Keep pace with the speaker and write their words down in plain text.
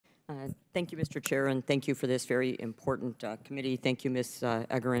Thank you, Mr. Chair, and thank you for this very important committee. Thank you, Ms.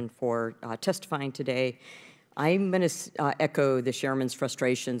 Egerin, for testifying today. I'm going to echo the chairman's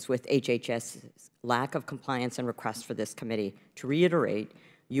frustrations with HHS's lack of compliance and requests for this committee. To reiterate,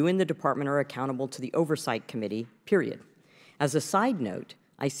 you and the department are accountable to the Oversight Committee, period. As a side note,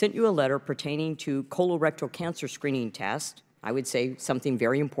 I sent you a letter pertaining to colorectal cancer screening test, I would say something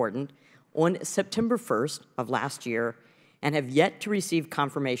very important, on September 1st of last year, and have yet to receive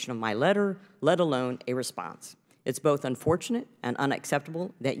confirmation of my letter, let alone a response. It's both unfortunate and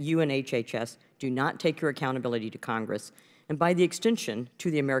unacceptable that you and HHS do not take your accountability to Congress, and by the extension, to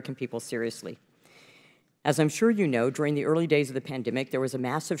the American people seriously. As I'm sure you know, during the early days of the pandemic, there was a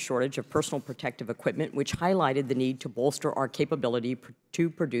massive shortage of personal protective equipment, which highlighted the need to bolster our capability to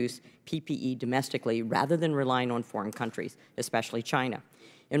produce PPE domestically rather than relying on foreign countries, especially China.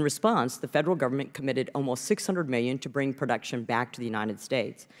 In response, the federal government committed almost $600 million to bring production back to the United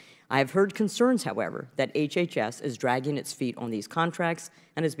States. I have heard concerns, however, that HHS is dragging its feet on these contracts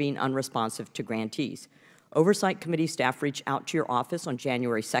and is being unresponsive to grantees. Oversight Committee staff reached out to your office on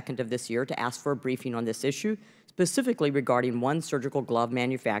January 2nd of this year to ask for a briefing on this issue, specifically regarding one surgical glove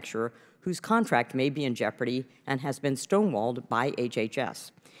manufacturer whose contract may be in jeopardy and has been stonewalled by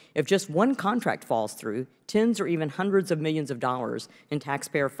HHS. If just one contract falls through, tens or even hundreds of millions of dollars in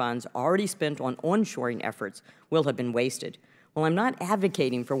taxpayer funds already spent on onshoring efforts will have been wasted. While I'm not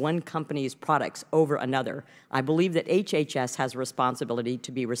advocating for one company's products over another, I believe that HHS has a responsibility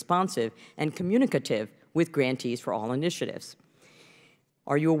to be responsive and communicative with grantees for all initiatives.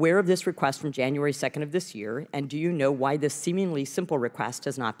 Are you aware of this request from January 2nd of this year, and do you know why this seemingly simple request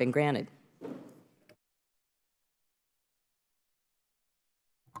has not been granted?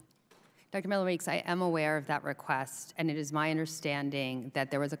 Dr. Miller-Meeks, I am aware of that request, and it is my understanding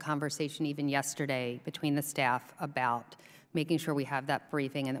that there was a conversation even yesterday between the staff about making sure we have that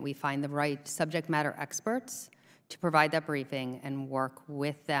briefing and that we find the right subject matter experts to provide that briefing and work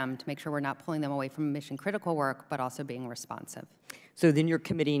with them to make sure we're not pulling them away from mission-critical work, but also being responsive. So then you're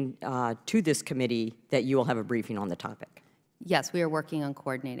committing to this committee that you will have a briefing on the topic? Yes, we are working on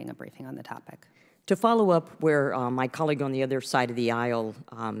coordinating a briefing on the topic. To follow up where my colleague on the other side of the aisle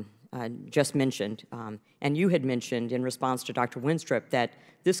just mentioned, and you had mentioned in response to Dr. Winstrip that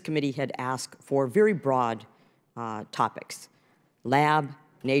this committee had asked for very broad topics, lab,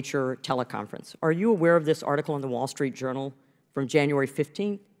 nature, teleconference. Are you aware of this article in the Wall Street Journal from January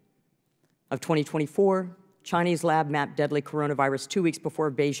 15th of 2024? Chinese lab mapped deadly coronavirus 2 weeks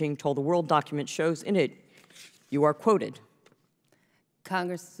before Beijing told the world document shows in it, you are quoted.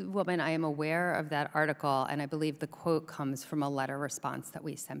 Congresswoman, I am aware of that article, and I believe the quote comes from a letter response that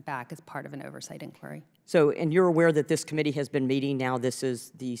we sent back as part of an oversight inquiry. So, and you're aware that this committee has been meeting now, this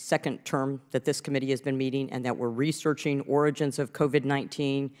is the second term that this committee has been meeting, and that we're researching origins of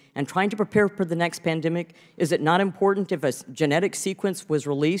COVID-19 and trying to prepare for the next pandemic. Is it not important if a genetic sequence was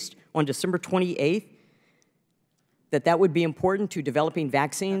released on December 28th, that would be important to developing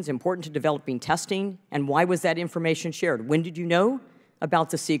vaccines, important to developing testing? And why was that information shared? When did you know about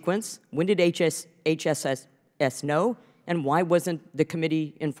the sequence? When did HHS know? And why wasn't the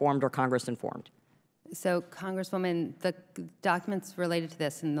committee informed or Congress informed? So, Congresswoman, the documents related to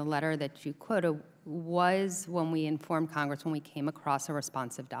this and the letter that you quoted was when we informed Congress when we came across a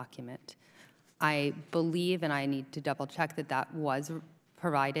responsive document. I believe, and I need to double check, that that was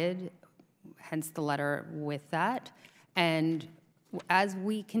provided, hence the letter with that. And as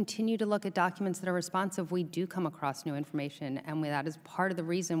we continue to look at documents that are responsive, we do come across new information, and that is part of the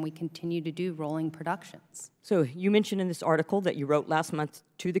reason we continue to do rolling productions. So you mentioned in this article that you wrote last month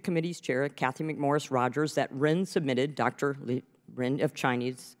to the committee's chair, Kathy McMorris Rogers, that Ren submitted, Dr. Ren of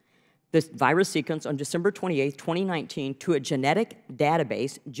Chinese, this virus sequence on December 28, 2019, to a genetic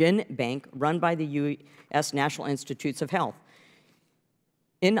database, GenBank, run by the U.S. National Institutes of Health.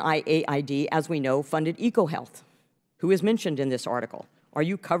 NIAID, as we know, funded EcoHealth, who is mentioned in this article. Are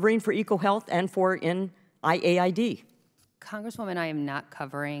you covering for EcoHealth and for NIAID? Congresswoman, I am not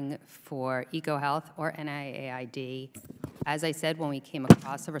covering for EcoHealth or NIAID. As I said, when we came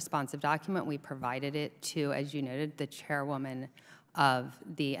across a responsive document, we provided it to, as you noted, the chairwoman of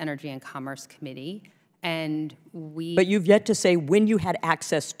the Energy and Commerce Committee. And But you've yet to say when you had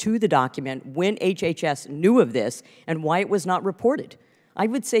access to the document, when HHS knew of this, and why it was not reported. I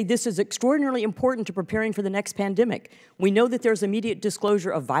would say this is extraordinarily important to preparing for the next pandemic. We know that there's immediate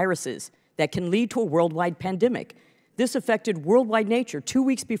disclosure of viruses that can lead to a worldwide pandemic. This affected worldwide nature 2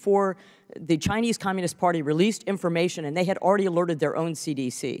 weeks before the Chinese Communist Party released information, and they had already alerted their own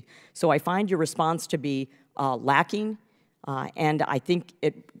CDC. So I find your response to be lacking, and I think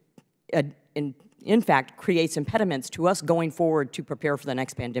it in fact, creates impediments to us going forward to prepare for the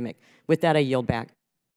next pandemic. With that, I yield back.